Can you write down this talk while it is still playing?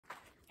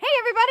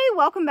everybody,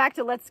 welcome back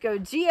to Let's Go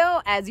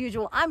Geo. As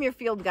usual, I'm your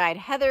field guide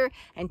Heather,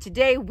 and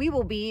today we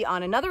will be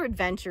on another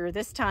adventure,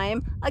 this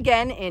time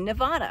again in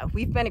Nevada.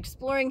 We've been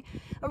exploring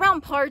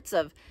around parts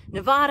of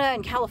Nevada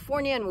and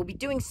California, and we'll be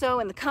doing so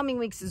in the coming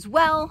weeks as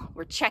well.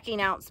 We're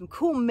checking out some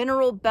cool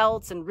mineral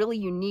belts and really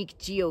unique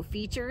geo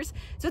features.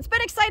 So it's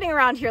been exciting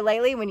around here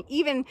lately. We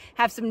even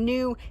have some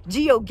new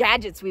geo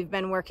gadgets we've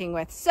been working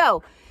with.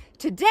 So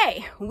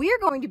today, we're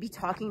going to be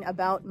talking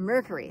about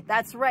mercury.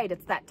 That's right,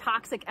 it's that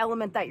toxic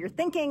element that you're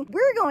thinking.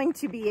 We're going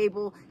to be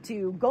able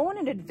to go on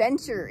an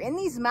adventure in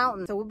these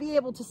mountains. So we'll be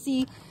able to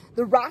see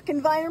the rock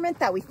environment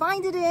that we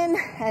find it in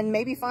and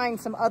maybe find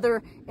some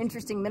other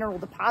interesting mineral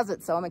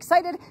deposits. So I'm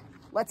excited.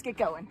 Let's get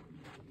going.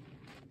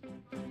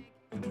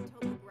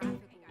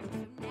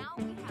 Now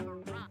we have a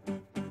rock.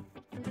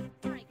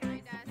 Right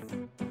behind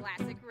us,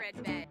 classic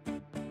red bed.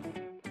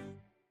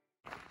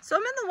 So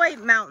I'm in the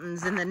White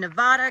Mountains in the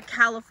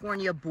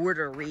Nevada-California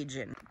border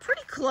region,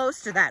 pretty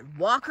close to that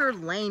Walker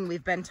Lane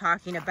we've been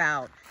talking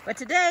about. But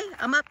today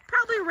I'm up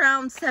probably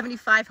around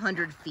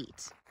 7,500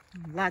 feet.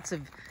 Lots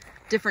of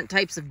different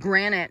types of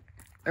granite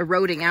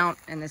eroding out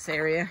in this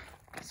area.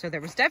 So there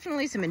was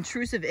definitely some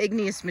intrusive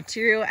igneous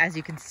material, as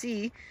you can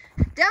see.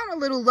 Down a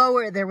little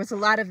lower, there was a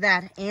lot of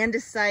that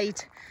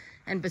andesite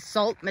and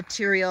basalt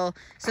material.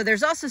 So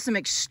there's also some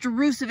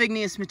extrusive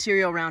igneous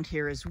material around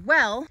here as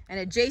well. And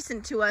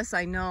adjacent to us,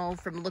 I know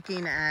from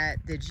looking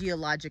at the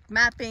geologic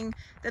mapping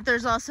that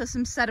there's also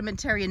some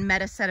sedimentary and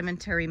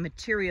metasedimentary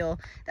material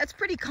that's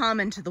pretty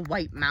common to the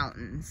White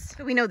Mountains.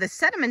 So we know the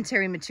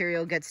sedimentary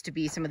material gets to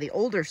be some of the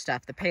older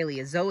stuff, the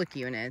Paleozoic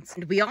units.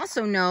 And we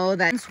also know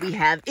that we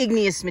have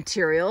igneous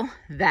material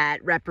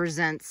that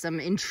represents some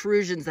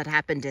intrusions that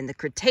happened in the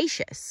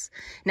Cretaceous.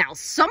 Now,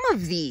 some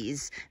of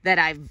these that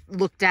I've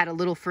looked at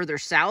a little further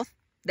south,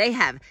 they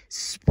have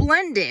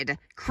splendid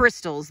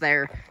crystals.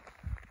 They're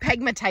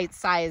pegmatite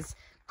size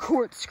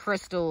quartz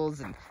crystals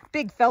and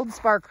big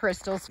feldspar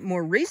crystals.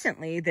 More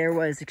recently, there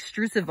was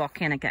extrusive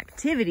volcanic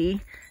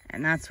activity,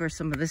 and that's where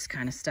some of this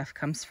kind of stuff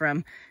comes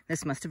from.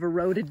 This must have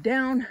eroded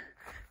down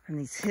from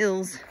these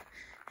hills,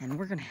 and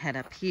we're gonna head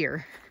up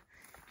here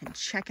and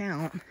check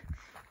out.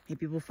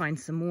 Maybe we'll find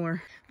some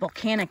more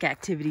volcanic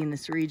activity in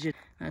this region.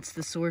 That's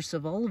the source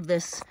of all of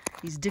this,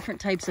 these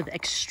different types of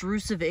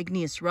extrusive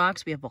igneous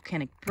rocks. We have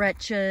volcanic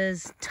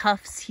breccias,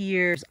 tuffs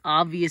here. There's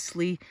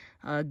obviously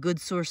a good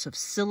source of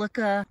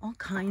silica, all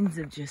kinds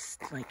of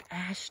just like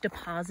ash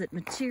deposit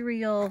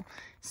material.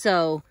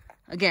 So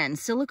again,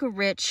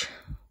 silica-rich,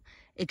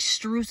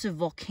 extrusive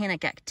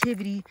volcanic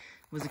activity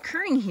was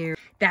occurring here.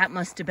 That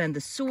must have been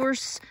the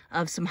source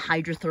of some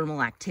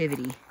hydrothermal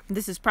activity.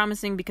 This is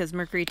promising because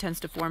mercury tends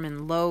to form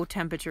in low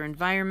temperature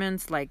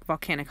environments like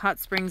volcanic hot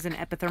springs and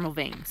epithermal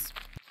veins.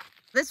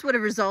 This would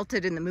have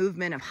resulted in the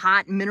movement of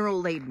hot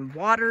mineral-laden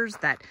waters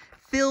that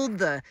filled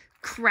the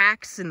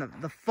cracks and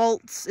the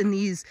faults in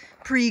these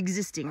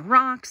pre-existing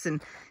rocks,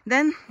 and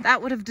then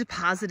that would have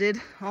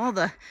deposited all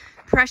the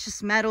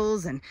precious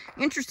metals and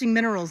interesting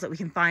minerals that we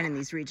can find in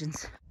these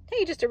regions.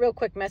 Hey, just a real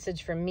quick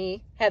message from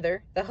me,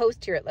 Heather, the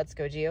host here at Let's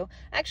Go Geo.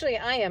 Actually,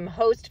 I am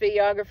host,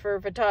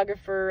 videographer,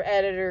 photographer,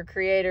 editor,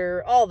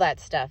 creator, all that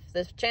stuff.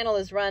 This channel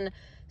is run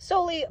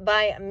solely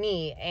by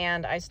me,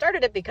 and I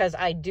started it because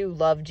I do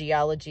love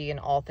geology and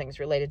all things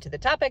related to the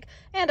topic,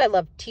 and I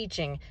love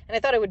teaching, and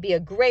I thought it would be a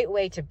great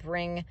way to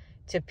bring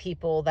to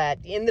people that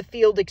in the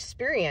field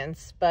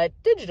experience, but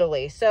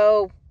digitally.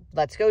 So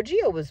Let's Go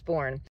Geo was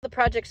born. The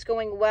project's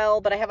going well,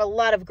 but I have a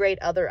lot of great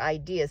other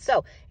ideas.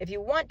 So if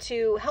you want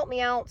to help me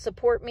out,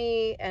 support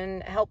me,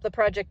 and help the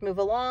project move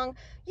along,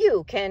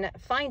 you can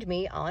find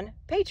me on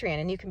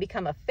Patreon, and you can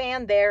become a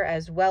fan there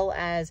as well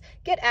as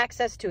get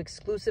access to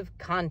exclusive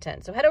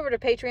content. So head over to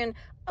Patreon.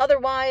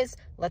 Otherwise,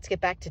 let's get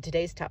back to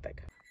today's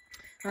topic.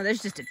 Well,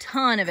 there's just a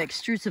ton of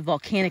extrusive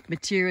volcanic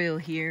material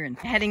here, and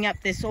heading up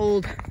this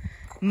old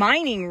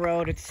mining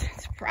road, it's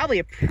probably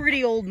a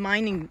pretty old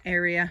mining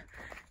area.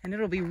 And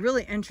it'll be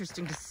really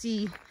interesting to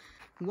see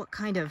what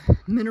kind of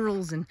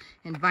minerals and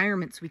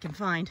environments we can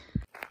find.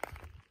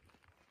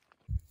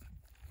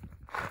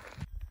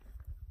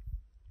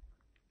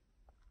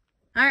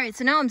 All right,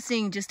 so now I'm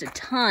seeing just a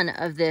ton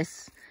of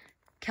this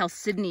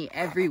chalcedony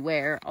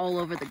everywhere, all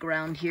over the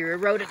ground here,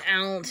 eroded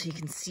out. You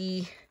can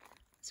see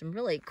some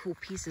really cool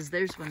pieces.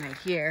 There's one right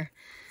here.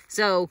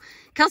 So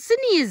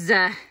chalcedony is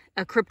a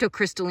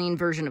cryptocrystalline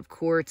version of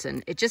quartz,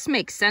 and it just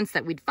makes sense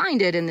that we'd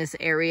find it in this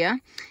area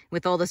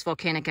with all this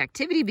volcanic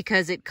activity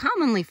because it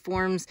commonly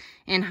forms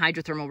in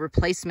hydrothermal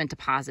replacement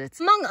deposits.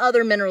 Among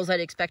other minerals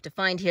I'd expect to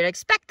find here, I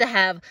expect to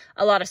have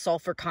a lot of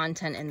sulfur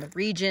content in the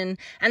region,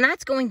 and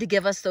that's going to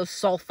give us those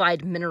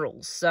sulfide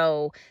minerals.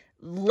 So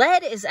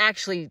lead is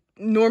actually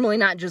normally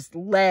not just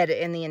lead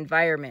in the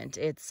environment.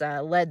 It's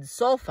lead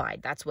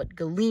sulfide. That's what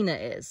galena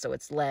is. So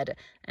it's lead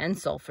and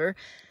sulfur.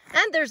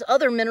 And there's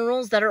other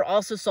minerals that are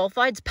also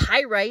sulfides.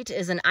 Pyrite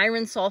is an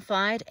iron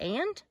sulfide,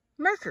 and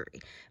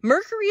mercury.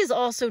 Mercury is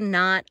also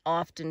not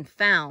often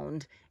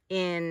found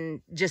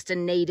in just a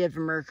native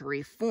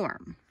mercury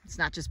form. it's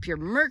not just pure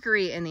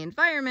mercury in the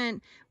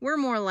environment, we're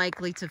more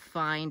likely to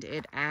find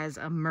it as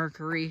a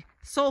mercury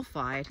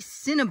sulfide,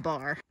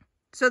 cinnabar.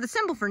 So the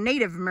symbol for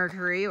native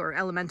mercury or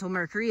elemental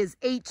mercury is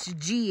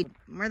Hg.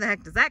 Where the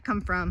heck does that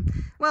come from?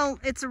 Well,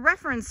 it's a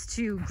reference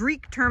to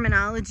Greek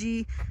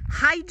terminology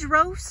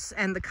hydros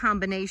and the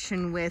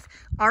combination with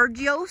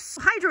argios.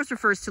 Hydros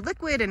refers to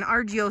liquid and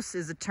argios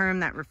is a term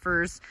that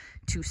refers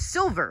to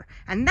silver.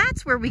 And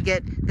that's where we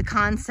get the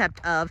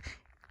concept of,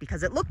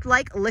 because it looked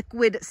like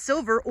liquid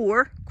silver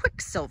or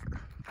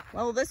quicksilver.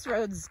 Well, this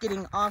road's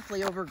getting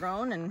awfully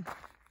overgrown and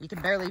you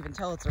can barely even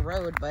tell it's a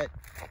road, but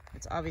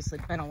it's obviously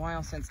been a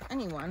while since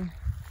anyone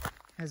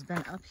has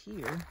been up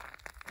here.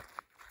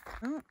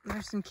 Oh,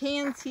 there's some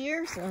cans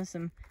here, so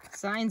some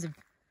signs of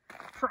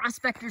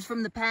prospectors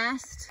from the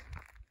past.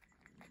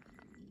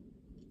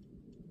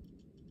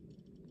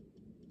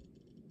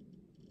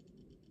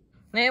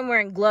 I am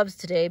wearing gloves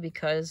today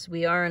because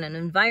we are in an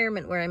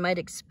environment where I might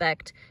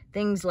expect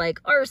things like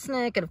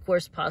arsenic and of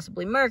course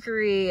possibly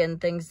mercury and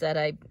things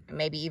that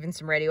maybe even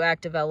some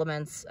radioactive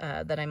elements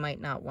that I might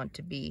not want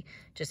to be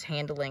just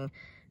handling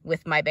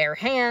with my bare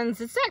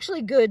hands. It's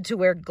actually good to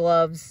wear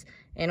gloves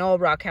in all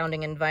rock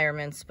hounding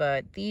environments,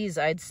 but these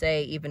I'd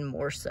say even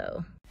more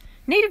so.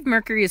 Native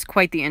mercury is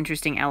quite the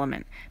interesting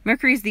element.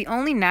 Mercury is the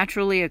only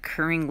naturally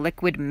occurring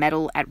liquid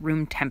metal at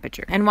room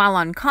temperature. And while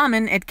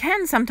uncommon, it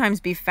can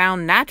sometimes be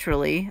found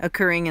naturally,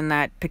 occurring in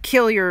that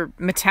peculiar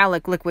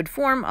metallic liquid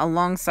form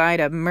alongside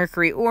a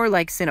mercury ore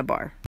like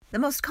cinnabar. The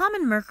most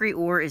common mercury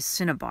ore is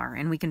cinnabar,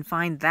 and we can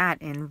find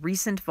that in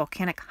recent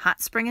volcanic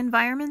hot spring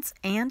environments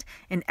and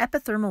in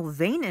epithermal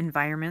vein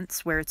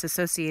environments where it's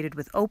associated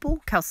with opal,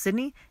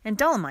 chalcedony, and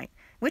dolomite,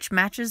 which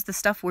matches the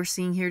stuff we're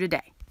seeing here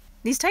today.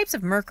 These types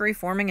of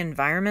mercury-forming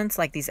environments,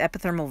 like these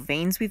epithermal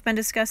veins we've been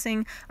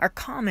discussing, are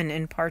common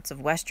in parts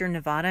of western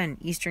Nevada and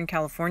eastern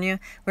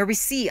California, where we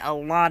see a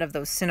lot of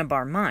those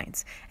cinnabar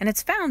mines. And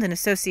it's found in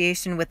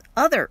association with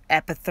other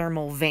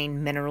epithermal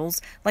vein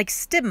minerals, like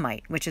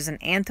stibnite, which is an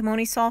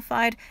antimony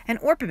sulfide, and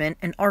orpiment,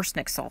 an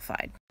arsenic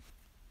sulfide.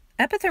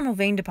 Epithermal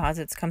vein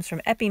deposits comes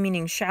from epi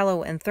meaning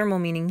shallow and thermal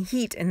meaning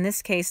heat, in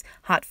this case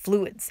hot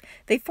fluids.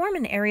 They form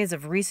in areas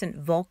of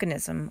recent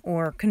volcanism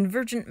or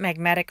convergent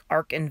magmatic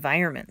arc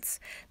environments.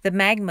 The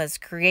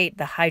magmas create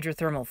the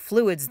hydrothermal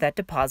fluids that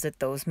deposit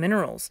those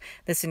minerals.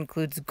 This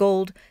includes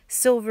gold,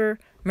 silver,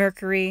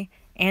 mercury,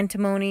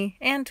 antimony,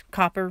 and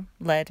copper,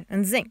 lead,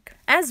 and zinc.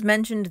 As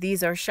mentioned,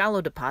 these are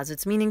shallow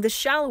deposits, meaning the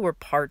shallower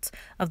parts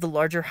of the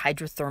larger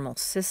hydrothermal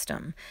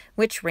system,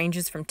 which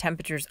ranges from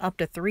temperatures up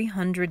to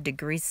 300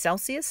 degrees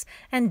Celsius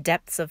and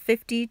depths of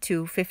 50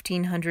 to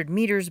 1,500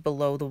 meters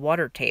below the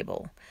water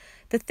table.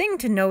 The thing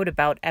to note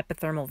about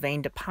epithermal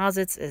vein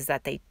deposits is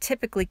that they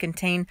typically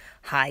contain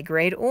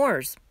high-grade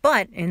ores,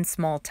 but in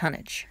small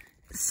tonnage.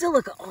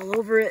 Silica all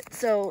over it,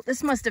 so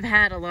this must have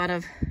had a lot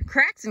of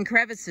cracks and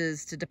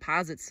crevices to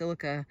deposit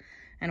silica.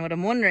 And what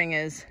I'm wondering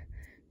is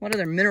what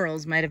other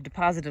minerals might have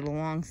deposited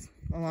along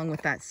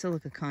with that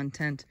silica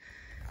content.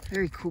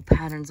 Very cool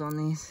patterns on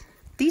these.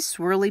 These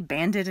swirly,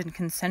 banded, and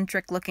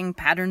concentric-looking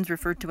patterns,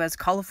 referred to as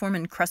coliform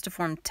and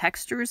crustiform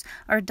textures,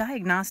 are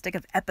diagnostic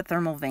of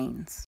epithermal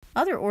veins.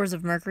 Other ores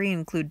of mercury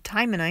include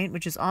timonite,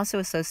 which is also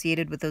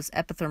associated with those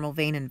epithermal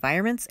vein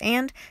environments,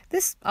 and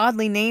this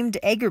oddly named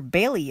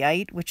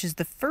agar-baileyite, which is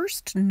the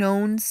first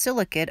known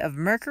silicate of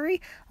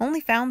mercury,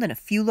 only found in a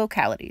few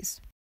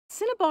localities.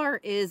 Cinnabar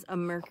is a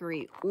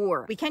mercury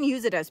ore. We can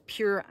use it as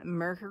pure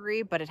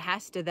mercury, but it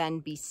has to then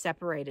be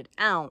separated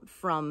out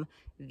from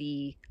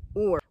the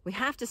ore. We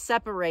have to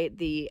separate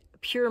the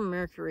pure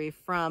mercury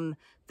from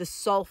the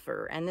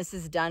sulfur, and this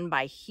is done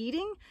by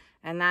heating,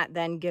 and that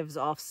then gives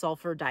off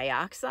sulfur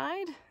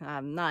dioxide.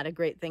 Not a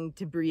great thing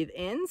to breathe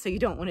in, so you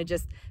don't want to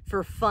just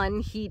for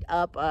fun heat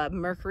up a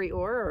mercury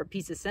ore or a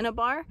piece of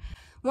cinnabar.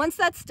 Once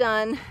that's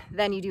done,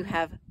 then you do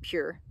have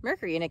pure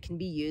mercury, and it can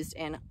be used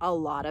in a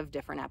lot of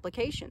different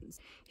applications.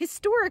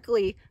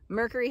 Historically,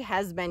 mercury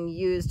has been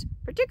used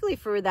particularly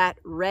for that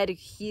red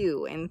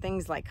hue in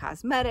things like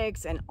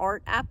cosmetics and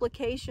art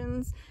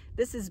applications.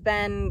 This has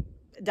been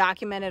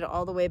documented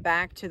all the way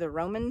back to the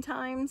Roman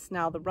times.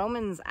 Now, the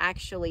Romans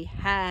actually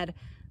had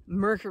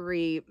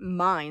mercury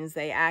mines.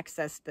 They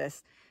accessed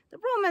this. The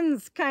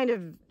Romans kind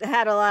of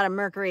had a lot of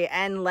mercury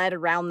and lead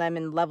around them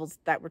in levels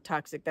that were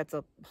toxic. That's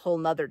a whole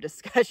nother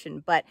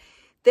discussion. But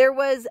there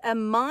was a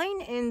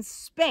mine in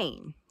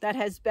Spain that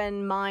has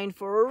been mined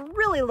for a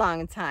really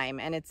long time,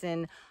 and it's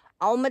in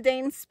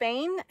Almadén,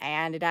 Spain,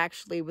 and it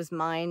actually was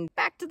mined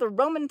back to the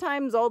Roman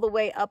times all the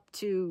way up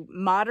to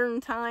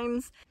modern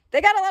times.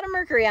 They got a lot of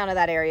mercury out of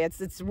that area.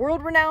 It's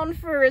world renowned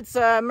for its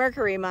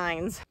mercury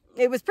mines.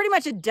 It was pretty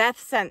much a death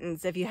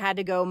sentence if you had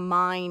to go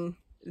mine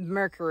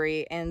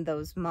mercury in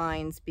those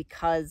mines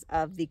because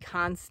of the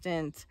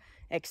constant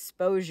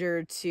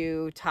exposure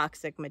to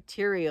toxic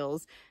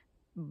materials.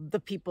 the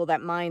people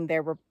that mined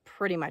there were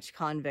pretty much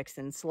convicts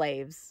and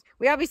slaves.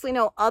 We obviously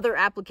know other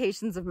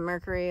applications of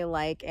mercury,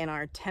 like in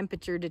our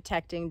temperature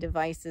detecting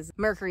devices.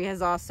 Mercury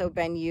has also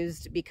been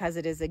used because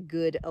it is a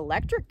good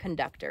electric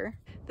conductor.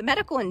 The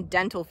medical and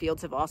dental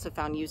fields have also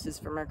found uses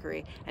for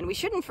mercury, and we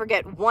shouldn't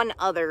forget one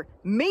other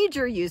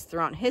major use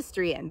throughout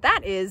history, and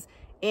that is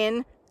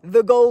in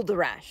the gold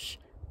rush.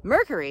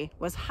 Mercury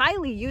was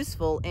highly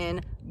useful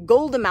in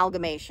gold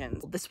amalgamation.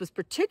 This was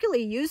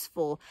particularly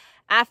useful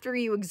after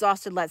you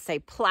exhausted, let's say,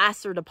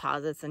 placer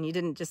deposits, and you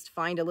didn't just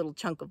find a little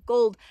chunk of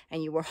gold,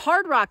 and you were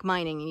hard rock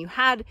mining, and you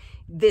had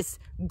this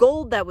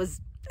gold that was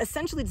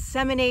essentially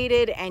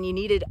disseminated, and you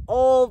needed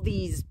all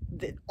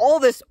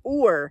this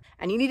ore,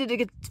 and you needed to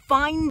get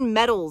fine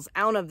metals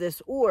out of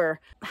this ore.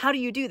 How do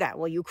you do that?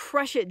 Well, you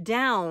crush it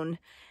down,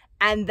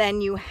 and then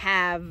you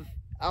have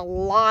a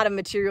lot of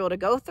material to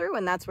go through,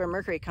 and that's where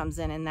mercury comes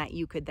in, and that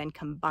you could then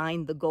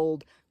combine the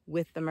gold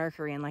with the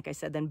mercury, and like I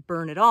said, then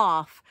burn it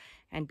off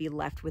and be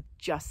left with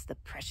just the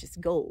precious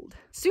gold.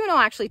 Soon I'll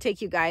actually take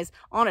you guys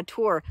on a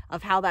tour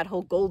of how that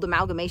whole gold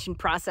amalgamation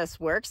process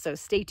works, so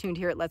stay tuned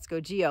here at Let's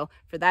Go Geo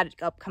for that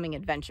upcoming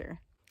adventure.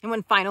 And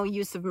one final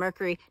use of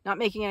mercury, not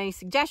making any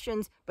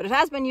suggestions, but it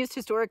has been used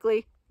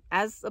historically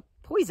as a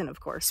poison, of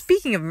course.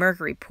 Speaking of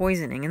mercury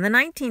poisoning, in the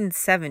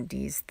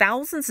 1970s,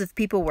 thousands of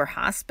people were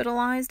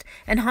hospitalized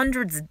and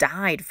hundreds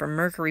died from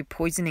mercury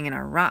poisoning in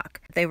Iraq.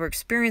 They were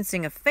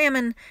experiencing a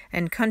famine,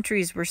 and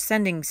countries were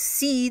sending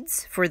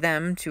seeds for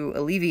them to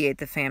alleviate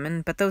the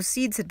famine, but those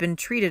seeds had been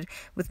treated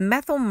with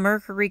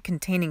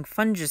methylmercury-containing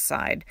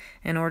fungicide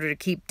in order to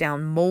keep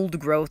down mold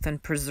growth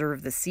and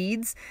preserve the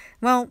seeds.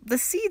 Well, the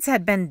seeds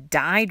had been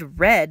dyed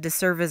red to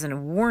serve as a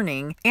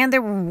warning, and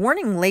there were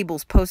warning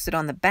labels posted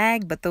on the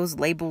bag, but those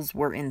labels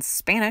were in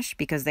Spanish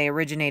because they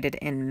originated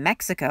in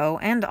Mexico,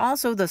 and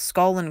also the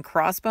skull and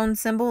crossbone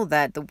symbol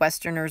that the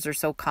Westerners are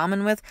so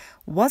common with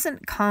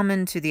wasn't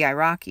common to the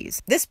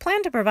Iraqis. This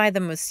plan to provide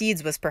them with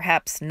seeds was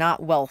perhaps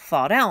not well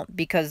thought out,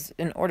 because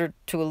in order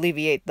to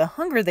alleviate the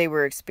hunger they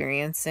were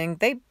experiencing,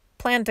 they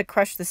planned to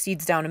crush the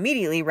seeds down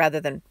immediately rather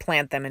than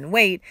plant them and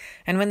wait,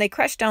 and when they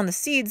crushed down the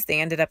seeds, they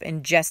ended up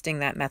ingesting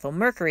that methyl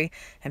mercury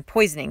and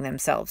poisoning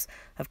themselves.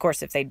 Of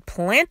course, if they'd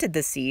planted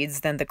the seeds,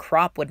 then the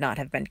crop would not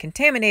have been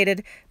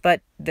contaminated,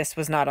 but this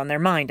was not on their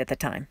mind at the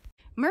time.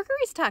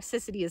 Mercury's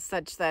toxicity is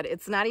such that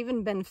it's not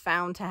even been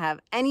found to have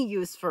any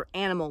use for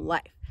animal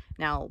life.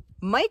 Now,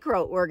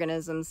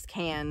 microorganisms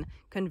can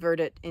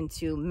convert it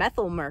into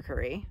methyl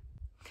mercury.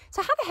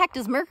 So how the heck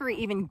does mercury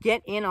even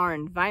get in our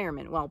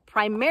environment? Well,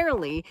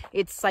 primarily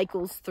it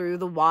cycles through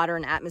the water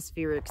and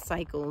atmospheric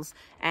cycles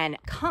and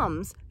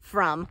comes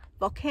from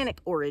volcanic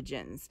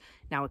origins.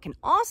 Now, it can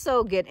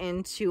also get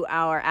into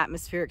our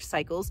atmospheric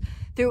cycles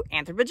through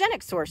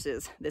anthropogenic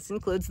sources. This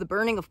includes the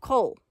burning of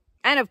coal.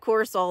 And of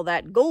course, all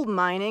that gold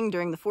mining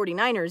during the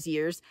 49ers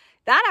years,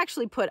 that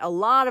actually put a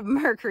lot of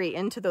mercury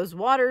into those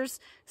waters,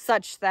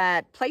 such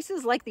that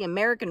places like the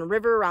American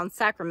River around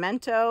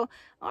Sacramento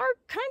are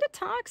kind of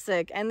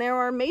toxic, and there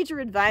are major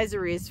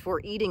advisories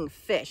for eating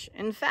fish.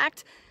 In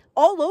fact,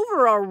 all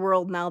over our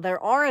world now,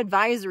 there are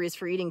advisories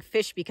for eating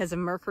fish because of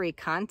mercury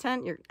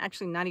content. You're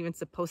actually not even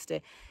supposed to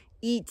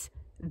eat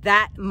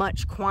that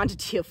much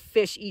quantity of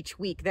fish each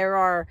week. There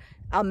are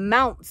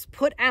amounts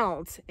put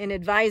out in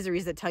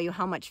advisories that tell you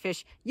how much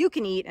fish you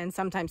can eat and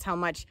sometimes how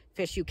much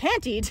fish you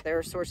can't eat. There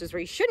are sources where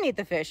you shouldn't eat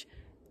the fish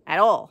at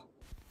all.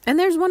 And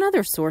there's one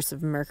other source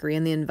of mercury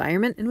in the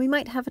environment, and we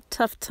might have a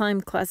tough time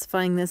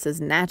classifying this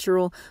as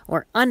natural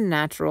or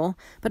unnatural,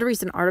 but a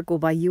recent article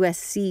by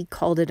USC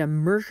called it a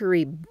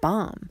mercury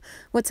bomb.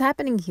 What's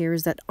happening here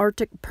is that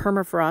Arctic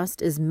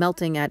permafrost is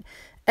melting at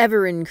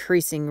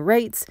ever-increasing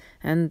rates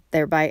and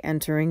thereby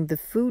entering the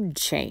food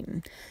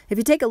chain. If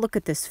you take a look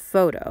at this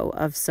photo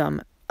of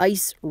some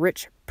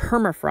ice-rich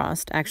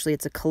permafrost, actually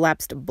it's a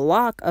collapsed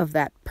block of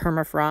that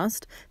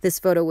permafrost. This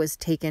photo was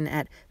taken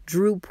at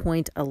Drew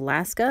Point,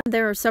 Alaska.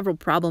 There are several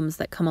problems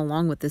that come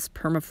along with this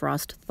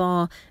permafrost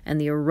thaw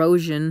and the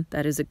erosion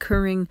that is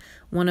occurring,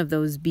 one of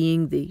those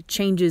being the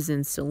changes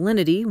in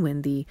salinity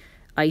when the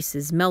ice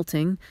is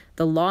melting.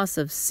 The loss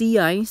of sea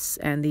ice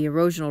and the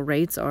erosional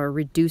rates are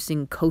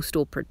reducing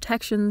coastal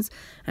protections,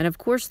 and of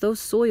course those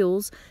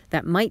soils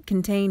that might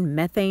contain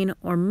methane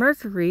or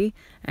mercury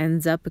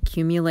ends up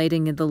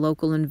accumulating in the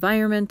local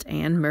environment,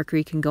 and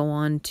mercury can go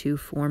on to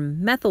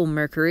form methyl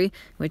mercury,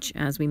 which,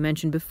 as we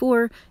mentioned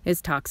before,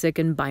 is toxic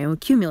and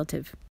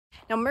bioaccumulative.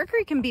 Now,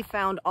 mercury can be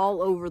found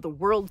all over the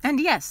world. And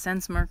yes,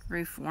 since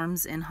mercury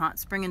forms in hot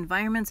spring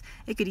environments,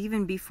 it could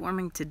even be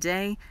forming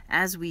today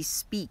as we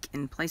speak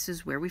in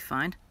places where we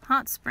find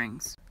hot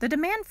springs. The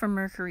demand for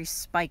mercury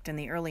spiked in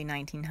the early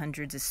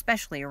 1900s,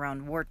 especially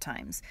around war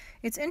times.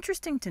 It's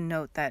interesting to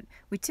note that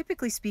we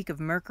typically speak of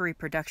mercury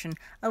production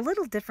a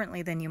little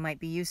differently than you might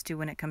be used to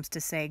when it comes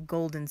to, say,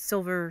 gold and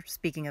silver,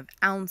 speaking of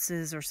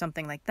ounces or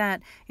something like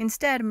that.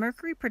 Instead,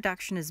 mercury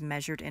production is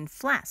measured in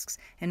flasks,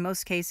 in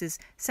most cases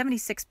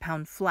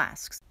 76-pound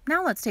flasks.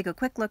 Now let's take a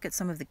quick look at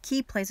some of the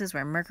key places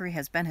where mercury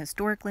has been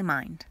historically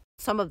mined.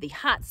 Some of the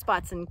hot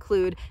spots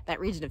include that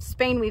region of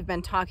Spain we've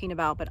been talking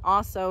about, but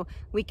also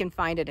we can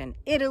find it in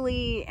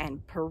Italy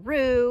and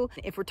Peru.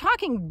 If we're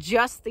talking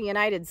just the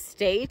United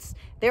States,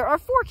 there are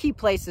 4 key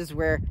places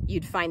where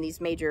you'd find these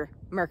major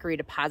mercury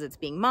deposits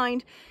being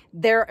mined.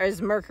 There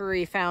is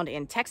mercury found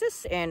in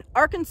Texas and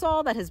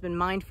Arkansas that has been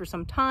mined for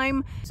some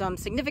time. Some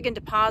significant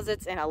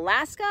deposits in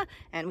Alaska,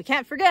 and we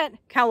can't forget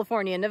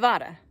California and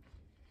Nevada.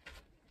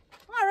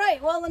 All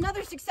right, well,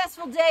 another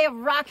successful day of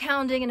rock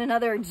hounding and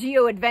another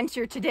geo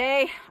adventure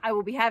today. I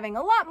will be having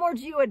a lot more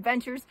geo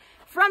adventures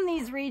from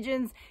these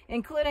regions,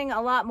 including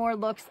a lot more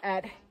looks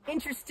at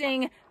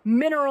interesting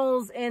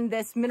minerals in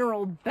this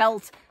mineral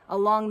belt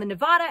along the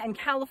Nevada and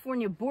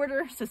California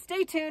border. So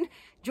stay tuned.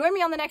 Join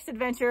me on the next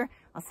adventure.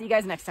 I'll see you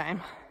guys next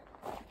time.